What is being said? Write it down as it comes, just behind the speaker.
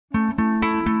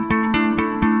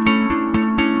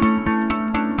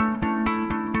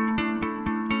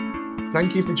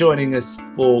Thank you for joining us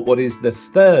for what is the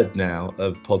third now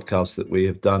of podcasts that we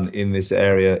have done in this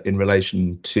area in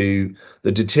relation to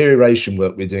the deterioration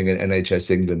work we're doing at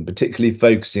NHS England, particularly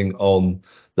focusing on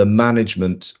the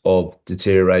management of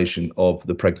deterioration of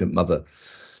the pregnant mother.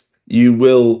 You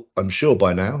will, I'm sure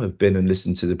by now, have been and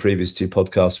listened to the previous two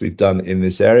podcasts we've done in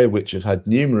this area, which have had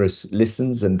numerous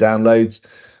listens and downloads.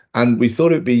 And we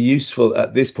thought it would be useful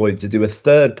at this point to do a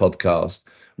third podcast,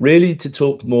 really to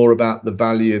talk more about the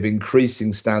value of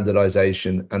increasing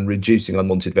standardization and reducing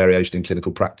unwanted variation in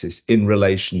clinical practice in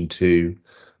relation to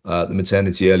the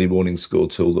Maternity Early Warning Score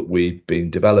tool that we've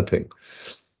been developing.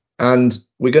 And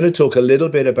we're going to talk a little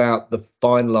bit about the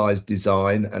finalized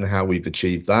design and how we've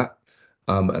achieved that.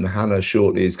 And Hannah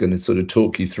shortly is going to sort of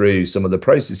talk you through some of the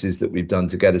processes that we've done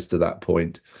to get us to that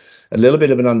point. A little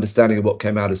bit of an understanding of what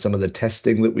came out of some of the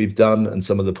testing that we've done and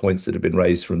some of the points that have been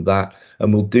raised from that.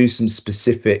 And we'll do some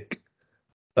specific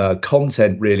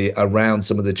content really around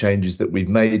some of the changes that we've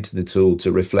made to the tool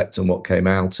to reflect on what came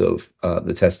out of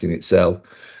the testing itself.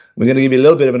 We're going to give you a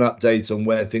little bit of an update on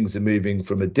where things are moving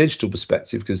from a digital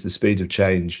perspective, because the speed of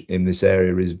change in this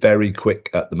area is very quick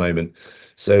at the moment.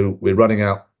 So we're running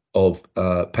out of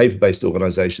paper-based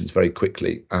organizations very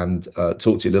quickly, and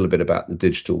talk to you a little bit about the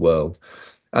digital world.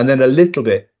 And then a little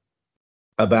bit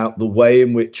about the way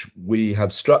in which we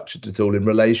have structured the tool in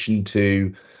relation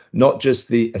to not just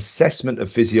the assessment of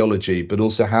physiology, but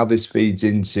also how this feeds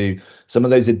into some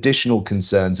of those additional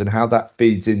concerns and how that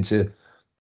feeds into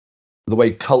the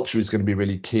way culture is going to be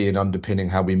really key in underpinning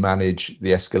how we manage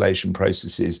the escalation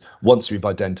processes once we've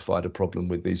identified a problem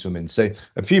with these women. So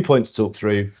a few points to talk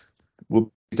through. We'll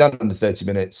be done under 30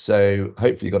 minutes. So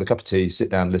hopefully you've got a cup of tea, sit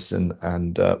down, listen,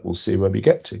 and we'll see where we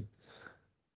get to.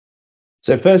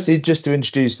 So firstly, just to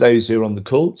introduce those who are on the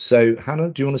call. So Hannah,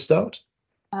 do you want to start?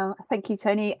 Thank you,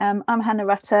 Tony. I'm Hannah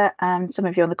Rutter, and some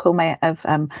of you on the call may have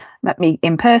met me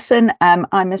in person.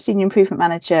 I'm a Senior Improvement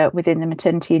Manager within the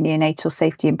Maternity and Neonatal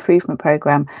Safety Improvement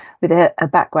Programme with a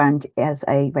background as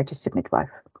a registered midwife.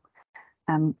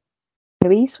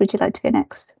 Louise, would you like to go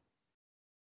next?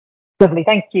 Lovely,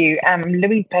 thank you.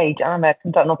 Louise Page. I'm a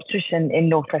consultant obstetrician in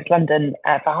North West London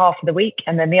for half of the week,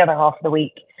 and then the other half of the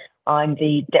week I'm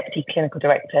the Deputy Clinical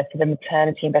Director for the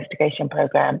Maternity Investigation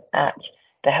Programme at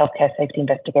the Healthcare Safety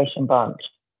Investigation Branch.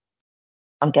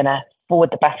 I'm going to forward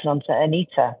the baton on to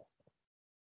Anita.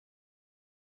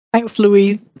 Thanks,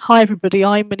 Louise. Hi, everybody.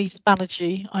 I'm Anita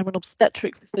Banerjee. I'm an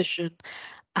obstetric physician,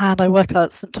 and I work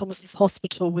at St Thomas's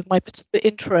Hospital with my particular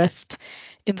interest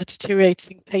in the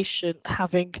deteriorating patient,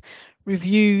 having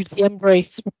reviewed the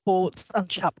Embrace reports and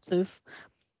chapters,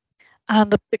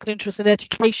 and a particular interest in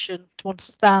education to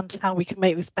understand how we can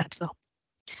make this better.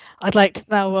 I'd like to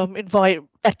now invite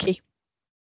Becky.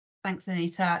 Thanks,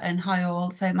 Anita, and hi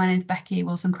all. So my name is Rebecca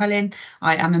Wilson-Crellin.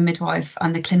 I am a midwife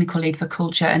and the clinical lead for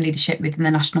culture and leadership within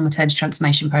the National Maternity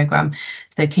Transformation Programme.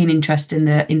 So keen interest in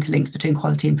the interlinks between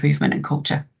quality improvement and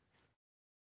culture.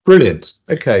 Brilliant.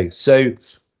 Okay, so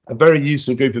a very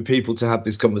useful group of people to have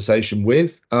this conversation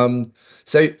with.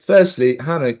 So firstly,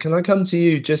 Hannah, can I come to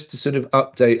you just to sort of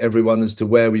update everyone as to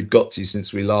where we've got to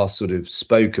since we last sort of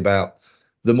spoke about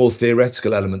the more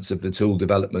theoretical elements of the tool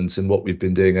development and what we've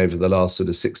been doing over the last sort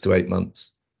of 6 to 8 months?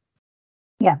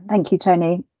 Yeah, thank you,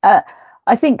 Tony.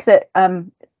 I think that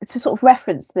to sort of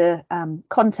reference the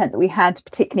content that we had,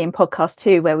 particularly in podcast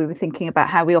 2, where we were thinking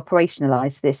about how we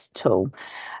operationalise this tool,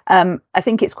 I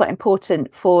think it's quite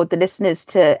important for the listeners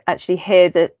to actually hear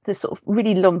the sort of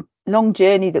really long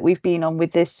journey that we've been on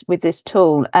with this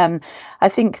tool. I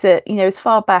think that, as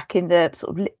far back in the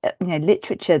sort of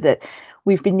literature, that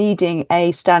we've been needing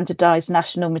a standardised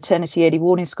national maternity early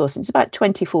warning score since about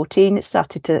 2014. It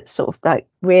started to sort of like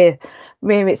rear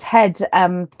its head,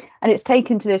 and it's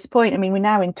taken to this point. I mean, we're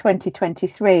now in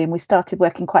 2023, and we started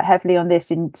working quite heavily on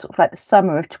this in sort of like the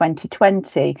summer of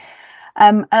 2020.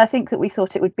 And I think that we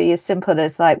thought it would be as simple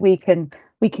as like we can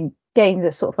gain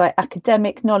the sort of like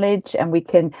academic knowledge, and we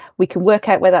can work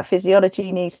out where that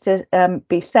physiology needs to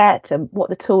be set and what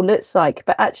the tool looks like.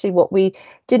 But actually what we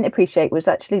didn't appreciate was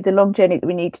actually the long journey that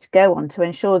we needed to go on to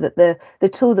ensure that the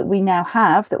tool that we now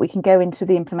have, that we can go into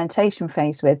the implementation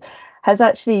phase with, has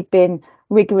actually been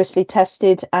rigorously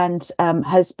tested and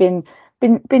has been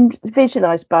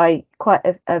visualized by quite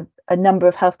a number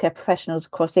of healthcare professionals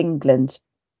across England.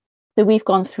 So we've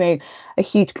gone through a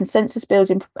huge consensus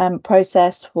building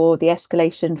process for the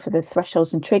escalation for the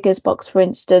thresholds and triggers box, for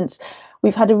instance.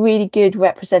 We've had a really good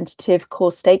representative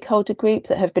core stakeholder group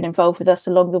that have been involved with us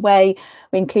along the way,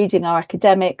 including our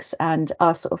academics and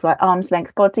our sort of like arm's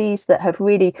length bodies that have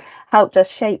really helped us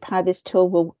shape how this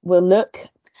tool will look.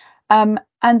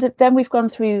 And then we've gone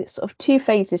through sort of 2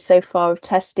 phases so far of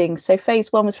testing. So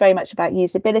phase 1 was very much about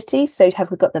usability. So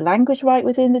have we got the language right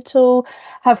within the tool?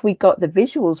 Have we got the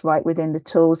visuals right within the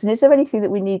tools? And is there anything that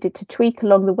we needed to tweak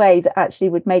along the way that actually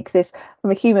would make this,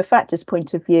 from a human factors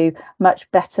point of view,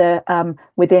 much better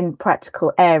within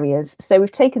practical areas? So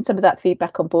we've taken some of that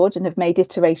feedback on board and have made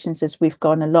iterations as we've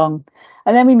gone along.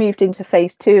 And then we moved into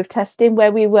phase 2 of testing,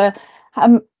 where we were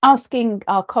asking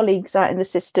our colleagues out in the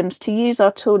systems to use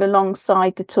our tool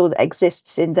alongside the tool that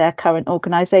exists in their current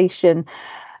organisation.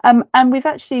 And we've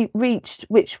actually reached,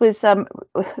 which was a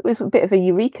bit of a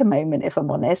eureka moment, if I'm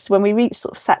honest, when we reached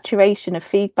sort of saturation of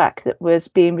feedback that was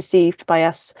being received by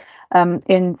us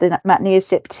in the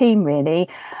MatNeoSIP team, really.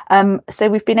 So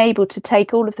we've been able to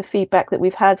take all of the feedback that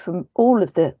we've had from all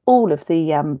of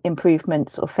the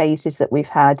improvements or phases that we've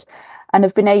had, and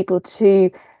have been able to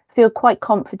feel quite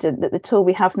confident that the tool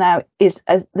we have now is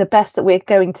the best that we're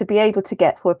going to be able to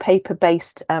get for a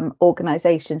paper-based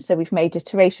organisation. So we've made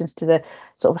iterations to the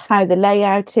sort of how the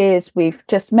layout is. We've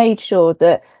just made sure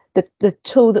that the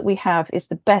tool that we have is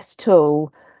the best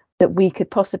tool that we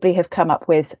could possibly have come up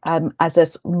with as a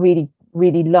really,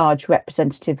 really large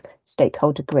representative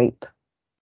stakeholder group.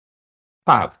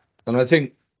 Fab. And I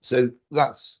think so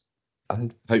that's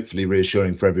hopefully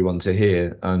reassuring for everyone to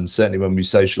hear. And certainly when we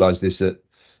socialise this at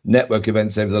network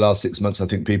events over the last 6 months, I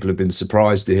think people have been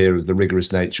surprised to hear of the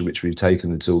rigorous nature which we've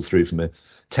taken the tool through from a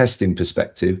testing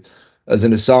perspective. As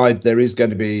an aside, there is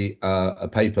going to be a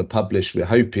paper published, we're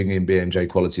hoping, in BMJ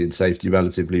Quality and Safety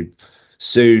relatively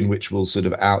soon, which will sort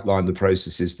of outline the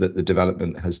processes that the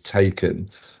development has taken,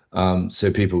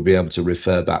 so people will be able to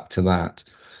refer back to that.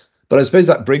 But I suppose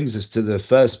that brings us to the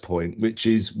first point, which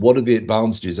is what are the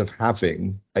advantages of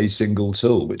having a single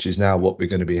tool, which is now what we're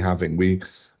going to be having.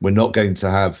 We're not going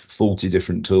to have 40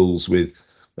 different tools with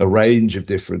a range of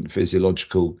different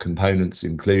physiological components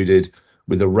included,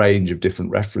 with a range of different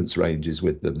reference ranges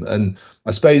with them. And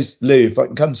I suppose, Lou, if I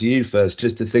can come to you first,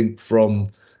 just to think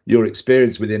from your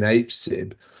experience within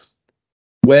HSIB,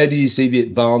 where do you see the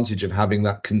advantage of having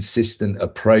that consistent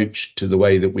approach to the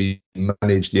way that we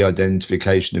manage the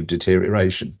identification of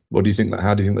deterioration? What do you think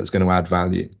how do you think that's going to add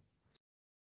value?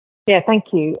 Yeah, thank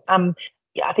you.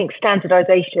 I think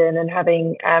standardization and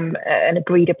having an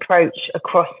agreed approach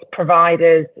across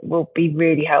providers will be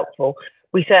really helpful.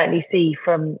 We certainly see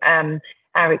from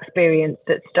our experience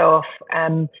that staff,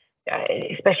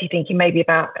 especially thinking maybe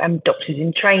about doctors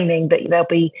in training, that they'll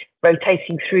be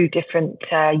rotating through different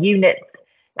units,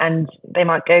 and they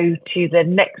might go to the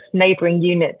next neighbouring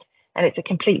unit and it's a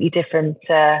completely different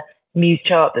MEWS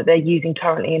chart that they're using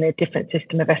currently in a different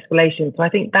system of escalation. So I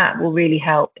think that will really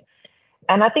help.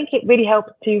 And I think it really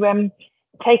helps to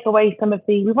take away some of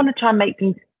we want to try and make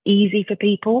things easy for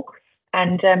people.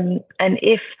 And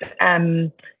if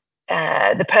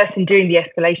the person doing the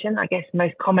escalation, I guess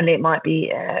most commonly it might be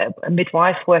a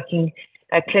midwife working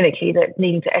clinically that's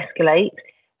needing to escalate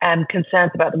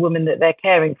concerns about the woman that they're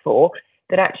caring for,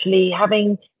 that actually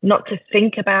having not to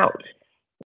think about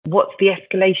what's the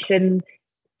escalation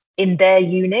in their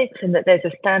unit, and that there's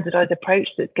a standardized approach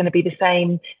that's going to be the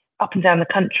same up and down the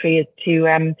country as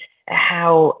to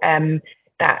how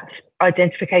that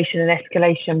identification and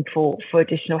escalation for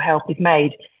additional help is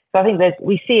made. So I think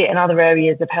we see it in other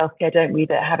areas of healthcare, don't we,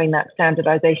 that having that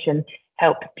standardization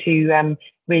help to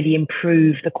really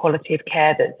improve the quality of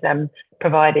care that's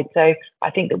provided. So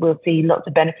I think that we'll see lots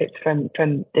of benefits from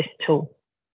this tool.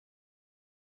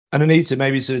 And Anita,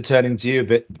 maybe sort of turning to you a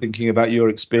bit, thinking about your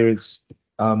experience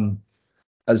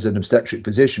as an obstetric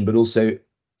physician, but also,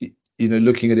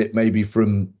 looking at it maybe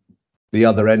from the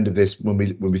other end of this, when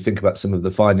we think about some of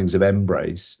the findings of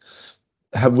Embrace,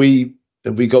 have we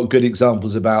got good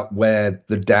examples about where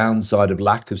the downside of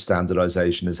lack of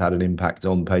standardization has had an impact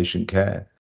on patient care?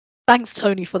 Thanks,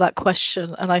 Tony, for that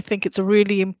question. And I think it's a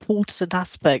really important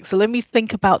aspect. So let me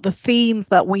think about the themes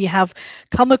that we have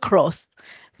come across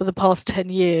for the past 10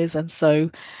 years. And so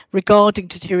regarding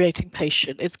deteriorating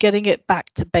patient, it's getting it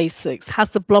back to basics. Has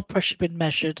the blood pressure been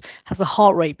measured? Has the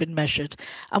heart rate been measured?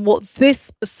 And what this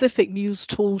specific MEWS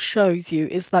tool shows you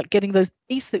is that getting those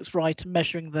basics right and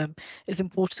measuring them is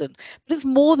important. But it's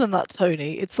more than that,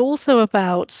 Tony. It's also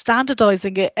about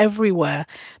standardizing it everywhere,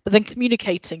 but then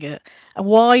communicating it. And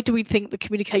why do we think the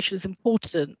communication is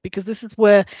important? Because this is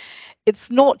where it's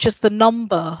not just the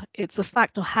number, it's the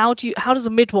fact of how does a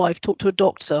midwife talk to a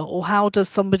doctor, or how does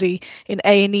somebody in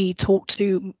A&E talk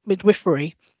to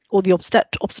midwifery or the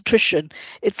obstetrician?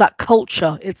 It's that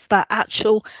culture, it's that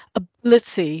actual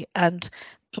ability and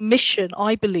permission,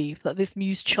 I believe, that this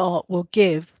MEWS chart will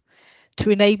give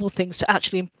to enable things to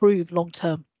actually improve long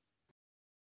term.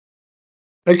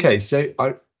 Okay, so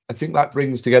I I think that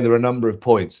brings together a number of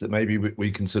points that maybe we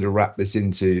can sort of wrap this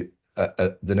into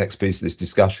the next piece of this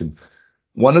discussion.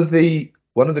 One of the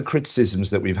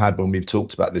criticisms that we've had when we've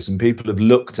talked about this, and people have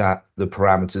looked at the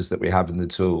parameters that we have in the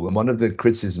tool, and one of the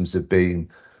criticisms have been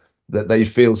that they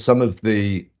feel some of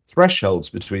the thresholds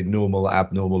between normal,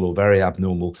 abnormal, or very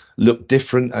abnormal look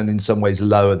different and in some ways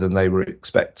lower than they were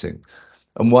expecting.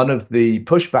 And one of the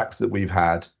pushbacks that we've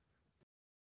had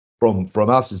from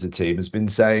us as a team has been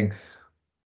saying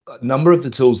a number of the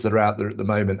tools that are out there at the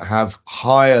moment have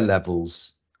higher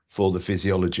levels for the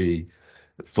physiology,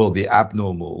 for the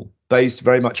abnormal, based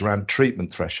very much around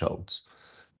treatment thresholds.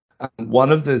 And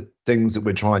one of the things that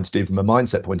we're trying to do from a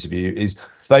mindset point of view is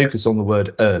focus on the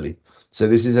word early. So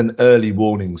this is an early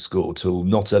warning score tool,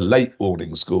 not a late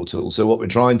warning score tool. So what we're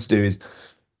trying to do is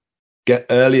get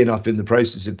early enough in the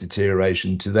process of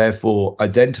deterioration to therefore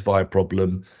identify a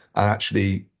problem and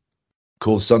actually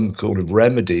cause some kind of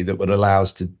remedy that would allow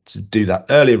us to do that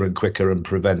earlier and quicker and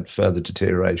prevent further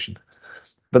deterioration.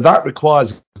 But that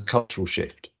requires a cultural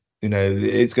shift. You know,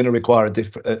 it's going to require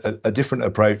a different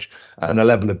approach and a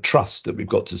level of trust that we've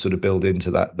got to sort of build into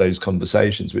those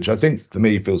conversations, which I think for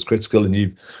me feels critical. And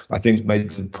you've, I think, made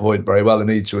the point very well,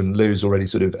 Anita, and Lou's already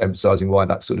sort of emphasising why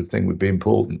that sort of thing would be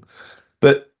important.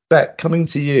 But Beck, coming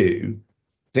to you,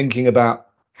 thinking about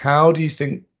how do you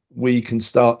think we can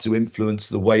start to influence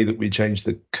the way that we change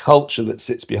the culture that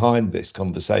sits behind this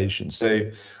conversation? So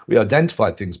we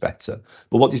identify things better,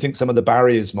 but what do you think some of the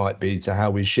barriers might be to how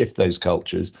we shift those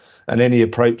cultures, and any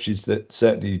approaches that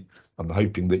certainly I'm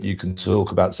hoping that you can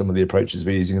talk about some of the approaches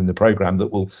we're using in the programme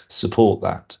that will support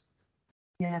that?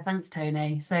 Yeah, thanks,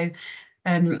 Tony. So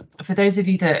for those of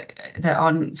you that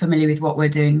aren't familiar with what we're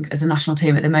doing as a national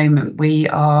team at the moment, we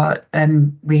are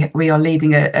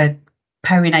leading a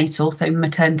perinatal, so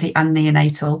maternity and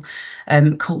neonatal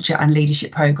culture and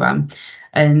leadership programme.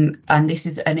 And this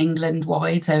is an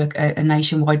England-wide, so a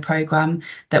nationwide programme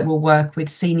that will work with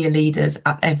senior leaders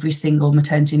at every single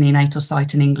maternity and neonatal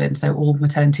site in England. So all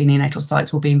maternity and neonatal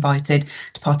sites will be invited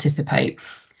to participate.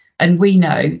 And we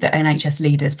know that NHS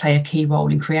leaders play a key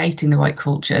role in creating the right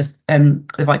cultures,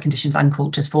 the right conditions and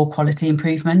cultures for quality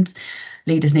improvement.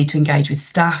 Leaders need to engage with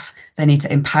staff, they need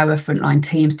to empower frontline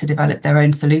teams to develop their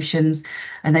own solutions,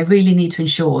 and they really need to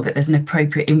ensure that there's an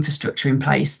appropriate infrastructure in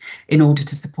place in order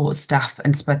to support staff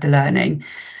and spread the learning.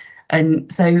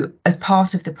 And so as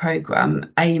part of the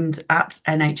programme aimed at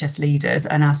NHS leaders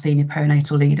and our senior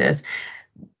perinatal leaders,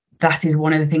 that is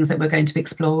one of the things that we're going to be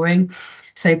exploring.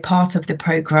 So part of the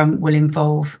programme will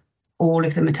involve all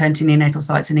of the maternity and neonatal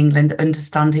sites in England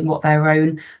understanding what their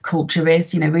own culture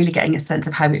is, really getting a sense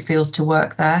of how it feels to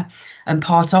work there. And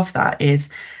part of that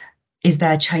is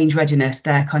their change readiness,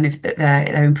 their kind of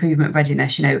their improvement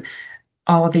readiness.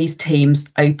 Are these teams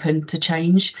open to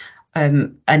change?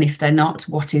 And if they're not,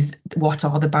 what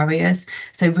are the barriers?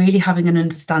 So really having an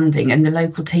understanding, and the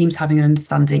local teams having an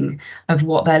understanding of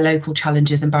what their local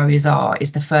challenges and barriers are,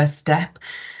 is the first step.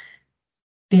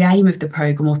 The aim of the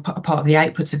programme, or part of the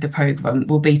outputs of the programme,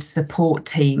 will be to support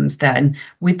teams then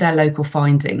with their local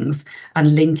findings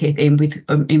and link it in with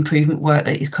improvement work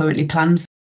that is currently planned.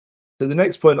 So the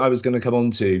next point I was going to come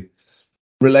on to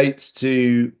relates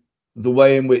to the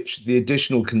way in which the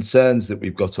additional concerns that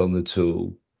we've got on the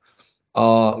tool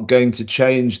are going to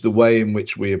change the way in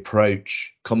which we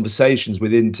approach conversations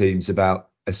within teams about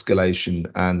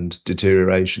escalation and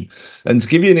deterioration. And to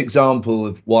give you an example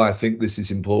of why I think this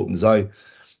is important, is I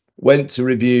went to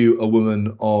review a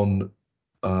woman on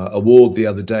a ward the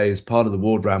other day as part of the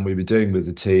ward round we were doing with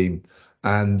the team,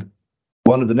 and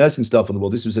one of the nursing staff on the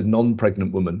ward, this was a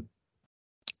non-pregnant woman,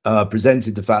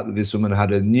 presented the fact that this woman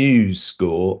had a MEWS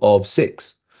score of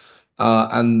 6,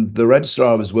 and the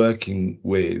registrar I was working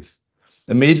with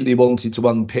immediately wanted to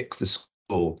unpick the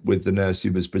score with the nurse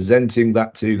who was presenting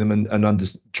that to them, and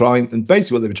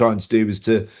basically what they were trying to do was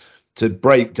to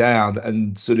break down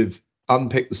and sort of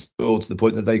unpick the score to the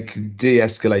point that they could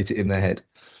de-escalate it in their head.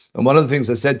 And one of the things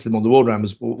I said to them on the ward round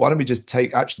was, well, why don't we just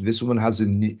actually, this woman has a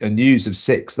MEWS of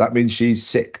 6. That means she's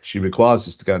sick. She requires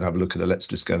us to go and have a look at her. Let's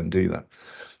just go and do that.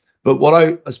 But what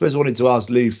I suppose I wanted to ask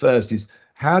Lou first is,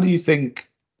 do you think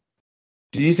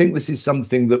this is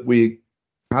something that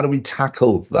how do we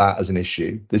tackle that as an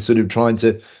issue? This sort of trying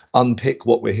to unpick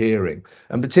what we're hearing,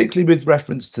 and particularly with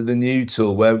reference to the new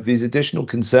tool, where these additional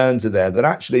concerns are there that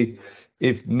actually,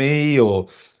 if me or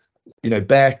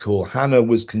Beck or Hannah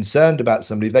was concerned about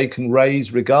somebody, they can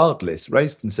raise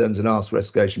concerns and ask for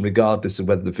escalation regardless of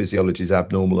whether the physiology is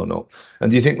abnormal or not. And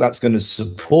do you think that's going to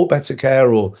support better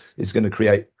care, or is going to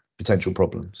create potential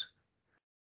problems?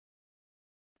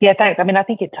 Yeah, thanks. I mean, I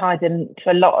think it ties into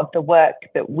a lot of the work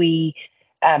that we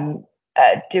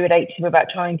do at HM about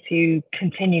trying to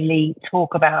continually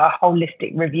talk about a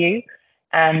holistic review,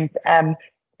 and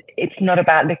it's not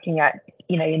about looking at,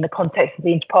 in the context of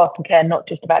the interpartum care, not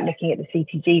just about looking at the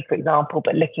CTG, for example,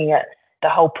 but looking at the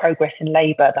whole progress in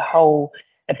labour, the whole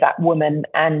of that woman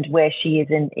and where she is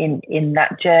in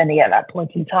that journey at that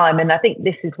point in time. And I think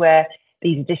this is where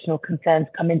these additional concerns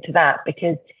come into that,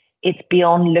 because it's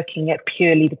beyond looking at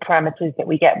purely the parameters that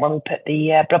we get when we put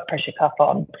the blood pressure cuff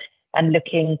on, and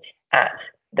looking at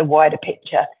the wider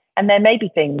picture. And there may be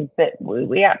things that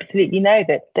we absolutely know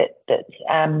that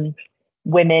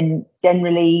women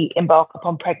generally embark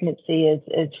upon pregnancy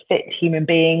as fit human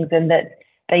beings, and that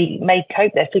they may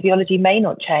cope, their physiology may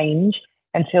not change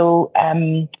until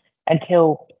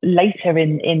later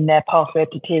in their pathway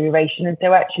of deterioration. And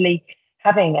so actually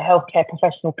having a healthcare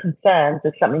professional concerns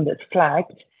as something that's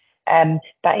flagged,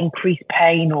 that increased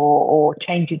pain or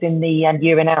changes in the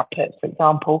urine output, for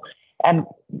example,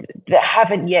 that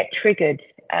haven't yet triggered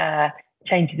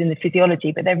changes in the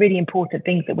physiology, but they're really important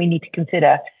things that we need to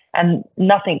consider. And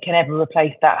nothing can ever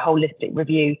replace that holistic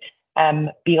review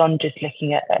beyond just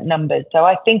looking at numbers. So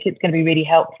I think it's going to be really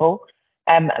helpful.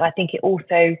 And I think it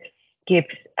also gives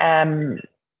healthcare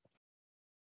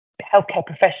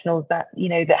professionals that,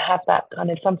 that have that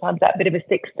kind of sometimes that bit of a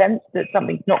sixth sense that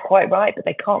something's not quite right, but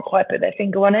they can't quite put their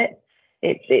finger on it.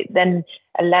 It then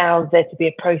allows there to be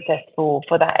a process for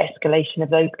that escalation of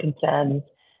those concerns,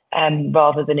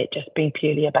 rather than it just being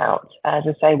purely about, as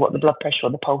I say, what the blood pressure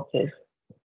or the pulse is.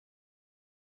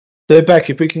 So, Beck,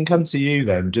 if we can come to you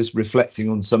then, just reflecting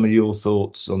on some of your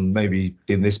thoughts on maybe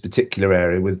in this particular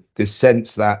area, with this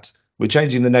sense that we're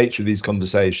changing the nature of these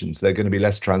conversations. They're going to be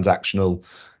less transactional.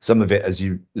 Some of it, as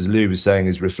Lou was saying,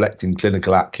 is reflecting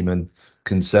clinical acumen,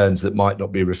 concerns that might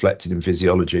not be reflected in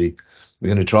physiology. We're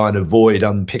going to try and avoid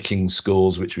unpicking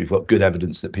scores, which we've got good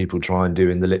evidence that people try and do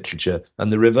in the literature.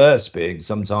 And the reverse being,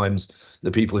 sometimes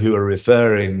the people who are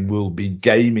referring will be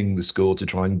gaming the score to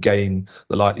try and gain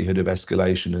the likelihood of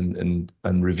escalation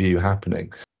and review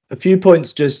happening. A few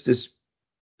points just as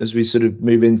we sort of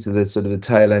move into the sort of the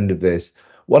tail end of this.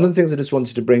 One of the things I just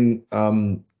wanted to bring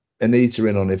Anita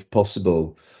in on, if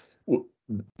possible.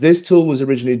 This tool was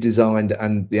originally designed,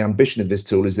 and the ambition of this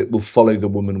tool is that it will follow the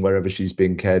woman wherever she's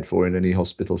being cared for in any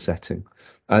hospital setting.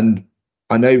 And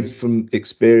I know from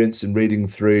experience and reading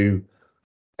through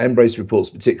Embrace reports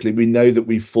particularly, we know that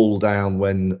we fall down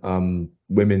when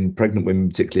pregnant women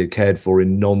particularly, are cared for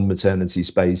in non-maternity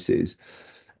spaces.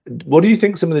 What do you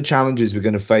think some of the challenges we're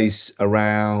going to face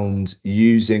around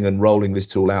using and rolling this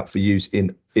tool out for use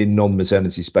in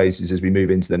non-maternity spaces as we move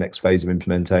into the next phase of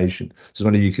implementation? So I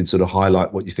wonder if you could sort of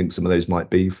highlight what you think some of those might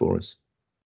be for us.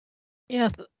 Yeah,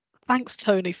 thanks,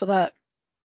 Tony, for that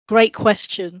great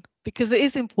question, because it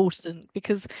is important,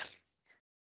 because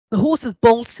the horse is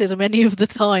bolted many of the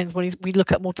times when we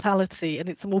look at mortality, and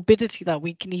it's the morbidity that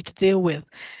we need to deal with.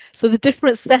 So the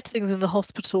different settings in the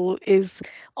hospital is,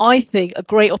 I think, a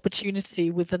great opportunity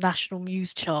with the national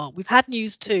MEWS chart. We've had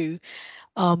MEWS 2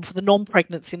 for the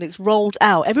non-pregnancy, and it's rolled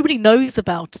out. Everybody knows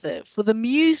about it. For the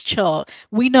MEWS chart,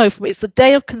 we know from it's the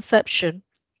day of conception,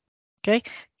 okay,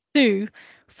 to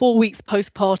 4 weeks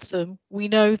postpartum. We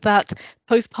know that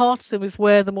postpartum is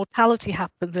where the mortality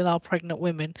happens in our pregnant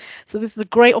women. So this is a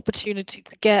great opportunity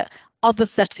to get other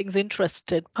settings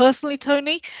interested. Personally,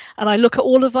 Tony, and I look at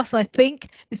all of us, and I think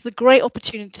this is a great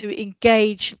opportunity to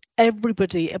engage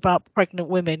everybody about pregnant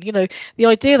women. The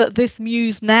idea that this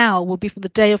MEWS now will be from the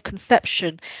day of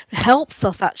conception helps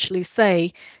us actually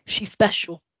say she's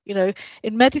special.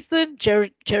 In medicine,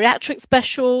 geriatric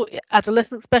special,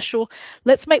 adolescent special,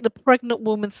 let's make the pregnant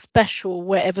woman special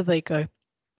wherever they go.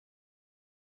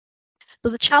 So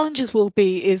the challenges will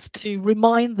be is to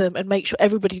remind them and make sure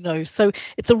everybody knows. So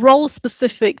it's a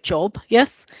role-specific job,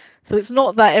 yes? So it's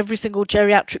not that every single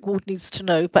geriatric ward needs to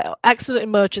know, but accident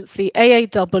emergency,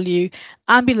 AAW,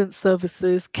 ambulance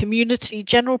services, community,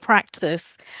 general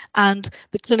practice, and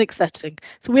the clinic setting.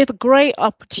 So we have a great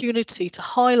opportunity to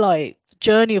highlight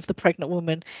journey of the pregnant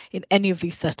woman in any of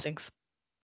these settings.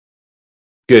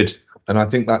 Good. And I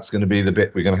think that's going to be the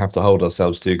bit we're going to have to hold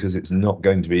ourselves to, because it's not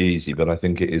going to be easy, but I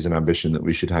think it is an ambition that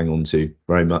we should hang on to,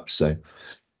 very much so.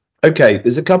 Okay,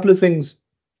 there's a couple of things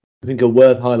I think are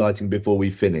worth highlighting before we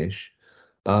finish.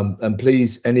 And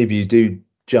please, any of you do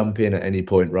jump in at any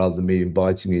point rather than me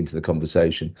inviting you into the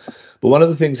conversation. But one of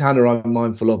the things, Hannah, I'm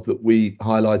mindful of that we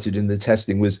highlighted in the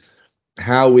testing was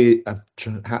how we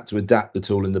had to adapt the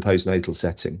tool in the postnatal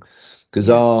setting, because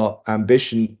our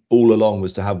ambition all along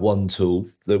was to have one tool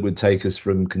that would take us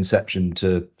from conception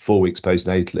to 4 weeks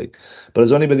postnatally. But I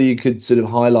was wondering whether you could sort of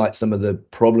highlight some of the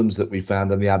problems that we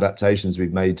found and the adaptations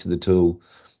we've made to the tool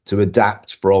to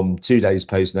adapt from 2 days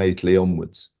postnatally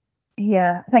onwards?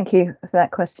 Yeah, thank you for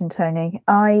that question, Tony.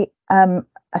 I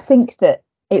think that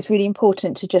it's really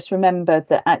important to just remember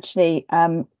that actually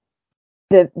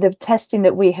the testing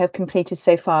that we have completed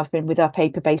so far have been with our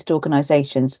paper-based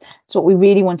organisations. So what we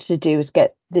really wanted to do is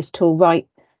get this tool right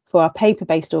for our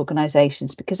paper-based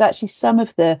organisations, because actually some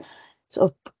of the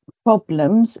sort of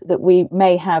problems that we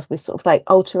may have with sort of like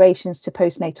alterations to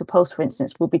postnatal pulse, for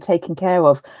instance, will be taken care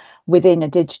of within a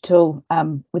digital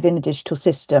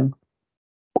system.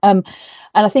 And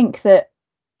I think that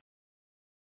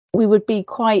we were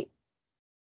quite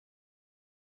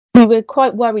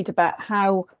worried about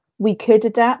how we could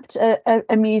adapt a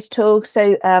MEWS tool.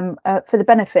 So for the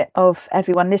benefit of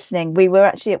everyone listening, we were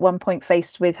actually at one point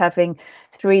faced with having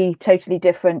 3 totally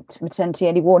different maternity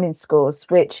early warning scores,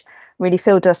 which really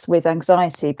filled us with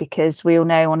anxiety, because we all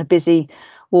know on a busy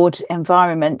ward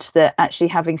environment that actually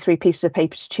having 3 pieces of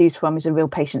paper to choose from is a real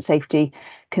patient safety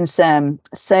concern.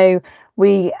 So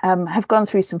we have gone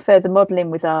through some further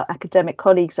modelling with our academic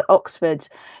colleagues at Oxford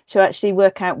to actually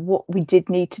work out what we did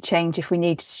need to change, if we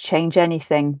needed to change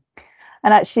anything.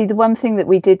 And actually the one thing that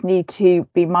we did need to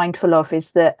be mindful of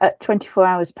is that at 24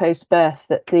 hours post birth,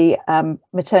 that the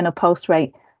maternal pulse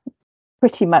rate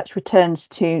pretty much returns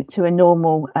to a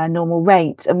normal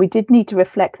rate. And we did need to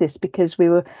reflect this because we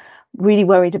were really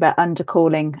worried about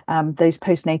undercalling those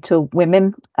postnatal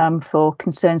women for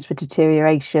concerns for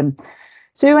deterioration.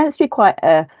 So we went through quite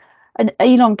an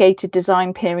elongated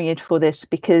design period for this,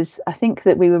 because I think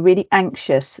that we were really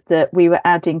anxious that we were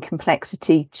adding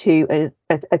complexity to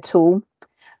a tool,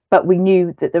 but we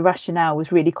knew that the rationale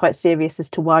was really quite serious as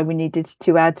to why we needed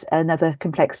to add another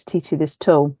complexity to this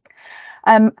tool.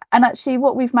 And actually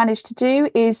what we've managed to do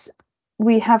is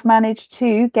we have managed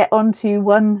to get onto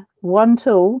one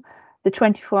tool, the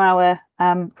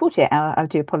 48 hour, I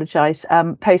do apologise,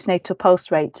 postnatal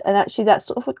pulse rate. And actually that's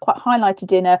sort of quite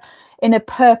highlighted in a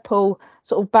purple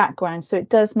sort of background. So it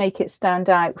does make it stand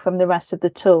out from the rest of the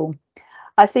tool.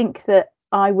 I think that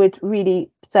I would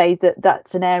really say that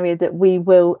that's an area that we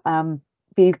will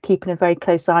be keeping a very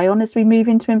close eye on as we move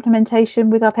into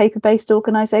implementation with our paper-based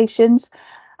organisations.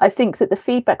 I think that the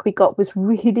feedback we got was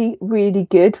really, really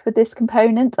good for this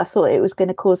component. I thought it was going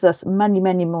to cause us many,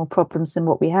 many more problems than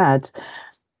what we had.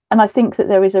 And I think that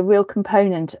there is a real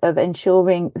component of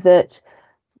ensuring that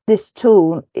this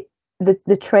tool,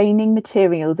 the training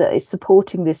material that is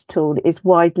supporting this tool is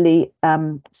widely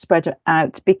spread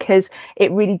out, because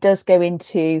it really does go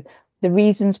into the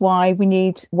reasons why we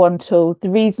need one tool, the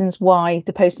reasons why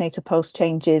the postnatal pulse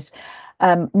changes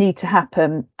need to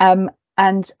happen.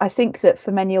 And I think that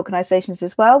for many organisations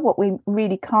as well, what we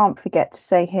really can't forget to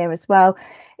say here as well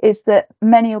is that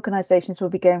many organisations will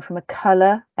be going from a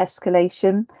colour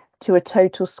escalation to a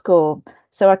total score.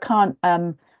 So I can't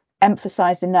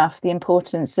emphasise enough the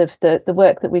importance of the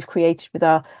work that we've created with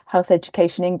our Health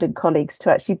Education England colleagues to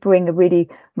actually bring a really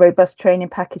robust training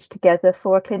package together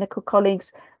for our clinical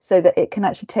colleagues, so that it can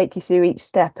actually take you through each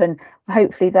step, and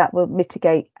hopefully that will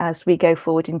mitigate as we go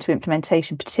forward into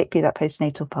implementation, particularly that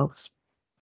postnatal pulse.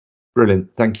 Brilliant,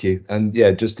 thank you. And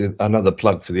yeah, just another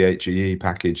plug for the HEE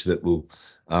package that will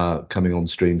coming on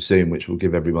stream soon, which will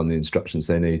give everyone the instructions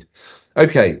they need.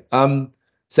 Okay,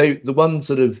 so the one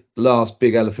sort of last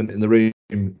big elephant in the room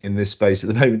in this space at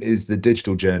the moment is the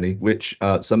digital journey, which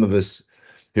some of us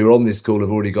who are on this call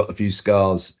have already got a few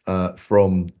scars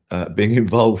from being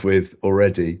involved with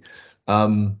already.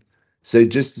 So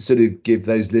just to sort of give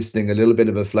those listening a little bit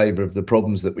of a flavour of the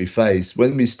problems that we face.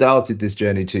 When we started this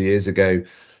journey 2 years ago,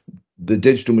 the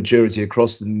digital maturity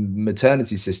across the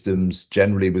maternity systems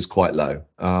generally was quite low.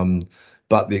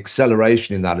 But the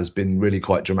acceleration in that has been really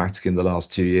quite dramatic in the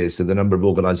last 2 years. So the number of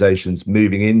organisations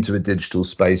moving into a digital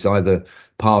space, either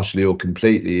partially or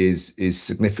completely, is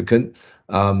significant.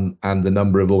 And the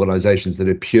number of organisations that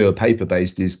are pure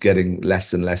paper-based is getting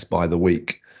less and less by the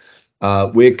week.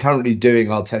 We're currently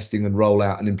doing our testing and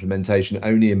rollout and implementation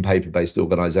only in paper-based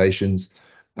organisations,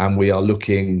 and we are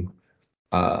looking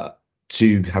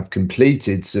to have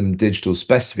completed some digital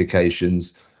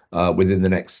specifications within the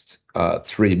next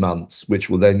 3 months, which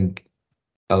will then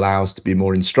allow us to be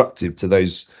more instructive to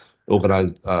those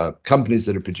companies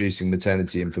that are producing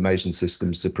maternity information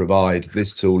systems to provide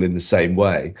this tool in the same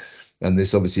way. And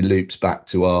this obviously loops back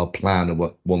to our plan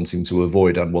of wanting to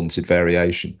avoid unwanted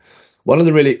variation. One of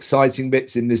the really exciting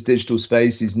bits in this digital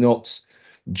space is not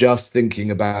just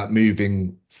thinking about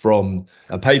moving from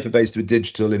a paper-based to a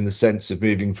digital in the sense of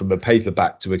moving from a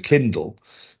paperback to a Kindle,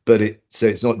 but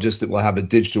it's not just that we'll have a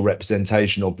digital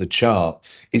representation of the chart,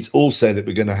 it's also that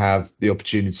we're going to have the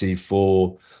opportunity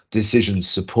for decision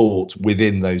support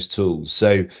within those tools.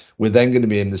 So we're then going to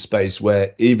be in the space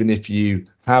where even if you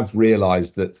have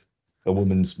realized that a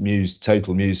woman's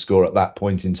total MEWS score at that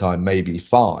point in time may be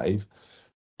 5,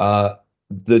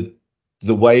 the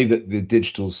way that the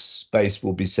digital space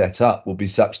will be set up will be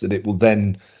such that it will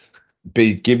then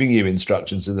be giving you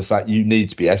instructions of the fact you need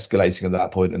to be escalating at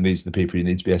that point, and these are the people you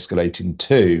need to be escalating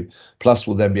to. Plus,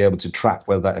 we'll then be able to track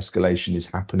whether that escalation is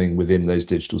happening within those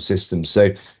digital systems.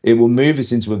 So it will move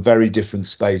us into a very different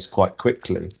space quite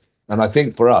quickly. And I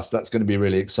think for us, that's going to be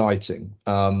really exciting,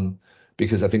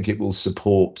 because I think it will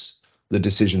support the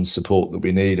decision support that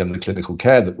we need and the clinical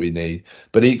care that we need.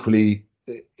 But equally,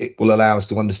 it will allow us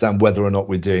to understand whether or not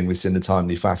we're doing this in a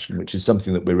timely fashion, which is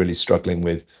something that we're really struggling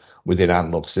with within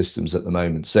analog systems at the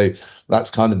moment. So that's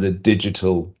kind of the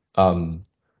digital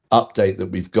update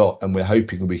that we've got, and we're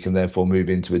hoping we can therefore move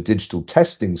into a digital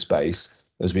testing space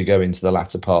as we go into the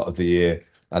latter part of the year,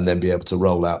 and then be able to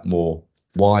roll out more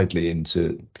widely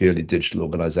into purely digital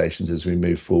organizations as we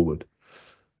move forward.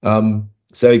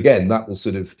 So again, that will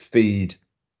sort of feed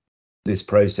this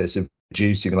process of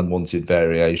reducing unwanted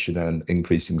variation and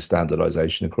increasing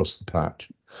standardization across the patch.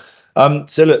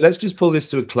 So look, let's just pull this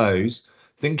to a close,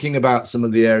 thinking about some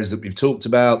of the areas that we've talked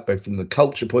about, both from the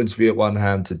culture point of view at one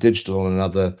hand, to digital on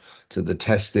another, to the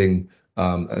testing,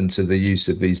 and to the use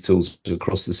of these tools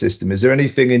across the system. Is there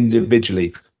anything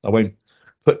individually? I won't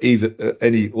put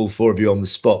all 4 of you on the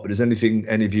spot, but is anything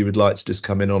any of you would like to just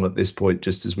come in on at this point,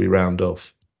 just as we round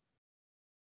off?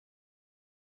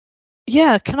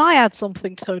 Yeah, can I add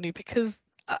something, Tony? Because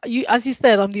as you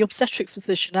said, I'm the obstetric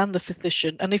physician and the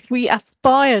physician. And if we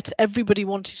aspire to everybody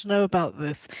wanting to know about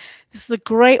this is a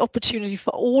great opportunity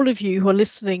for all of you who are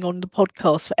listening on the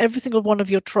podcast, for every single one of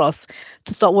your trusts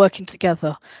to start working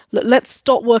together. Let's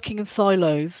stop working in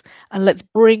silos, and let's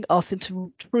bring us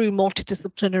into true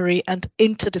multidisciplinary and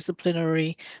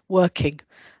interdisciplinary working.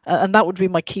 And that would be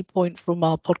my key point from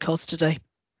our podcast today.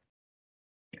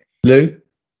 Lou?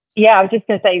 Yeah, I was just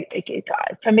going to say,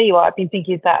 for me, what I've been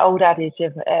thinking is that old adage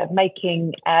of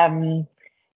making the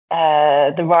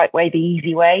right way the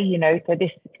easy way, you know. So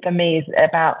this, for me, is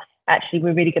about actually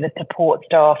we're really going to support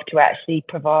staff to actually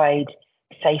provide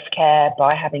safe care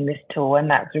by having this tool,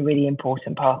 and that's a really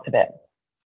important part of it.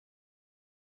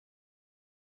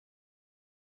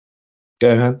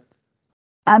 Go ahead.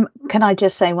 Can I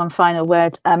just say one final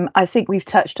word? I think we've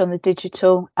touched on the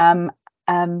digital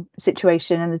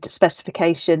situation and the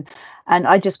specification, and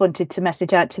I just wanted to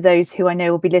message out to those who I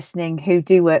know will be listening who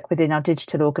do work within our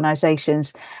digital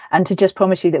organisations, and to just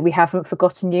promise you that we haven't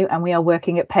forgotten you, and we are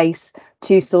working at pace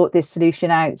to sort this solution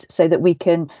out so that we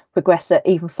can progress at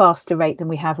even faster rate than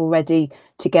we have already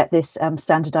to get this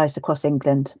standardised across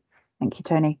England. Thank you,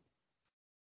 Tony.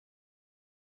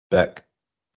 Beck?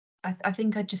 I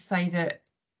think I'd just say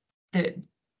that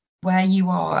where you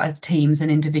are as teams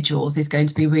and individuals is going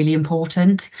to be really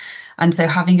important. And so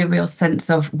having a real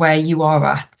sense of where you are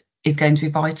at is going to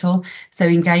be vital. So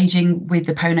engaging with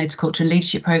the Perinatal Culture and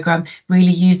Leadership Programme,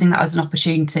 really using that as an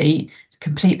opportunity,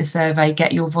 complete the survey,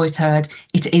 get your voice heard.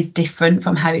 It is different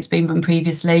from how it's been run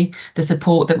previously. The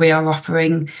support that we are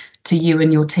offering to you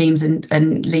and your teams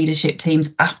and leadership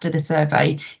teams after the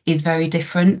survey is very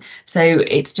different. So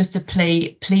it's just a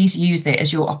plea, please use it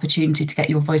as your opportunity to get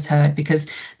your voice heard, because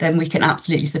then we can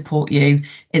absolutely support you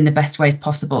in the best ways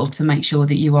possible to make sure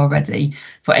that you are ready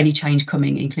for any change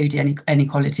coming, including any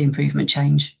quality improvement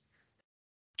change.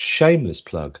 Shameless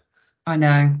plug. I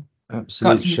know.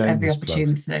 Absolutely. Got to use every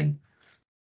opportunity.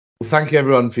 Well, thank you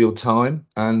everyone for your time,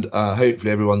 and hopefully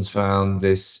everyone's found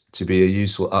this to be a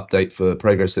useful update for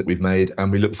progress that we've made,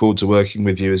 and we look forward to working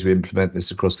with you as we implement this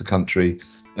across the country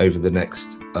over the next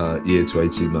year to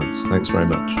 18 months. Thanks very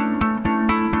much.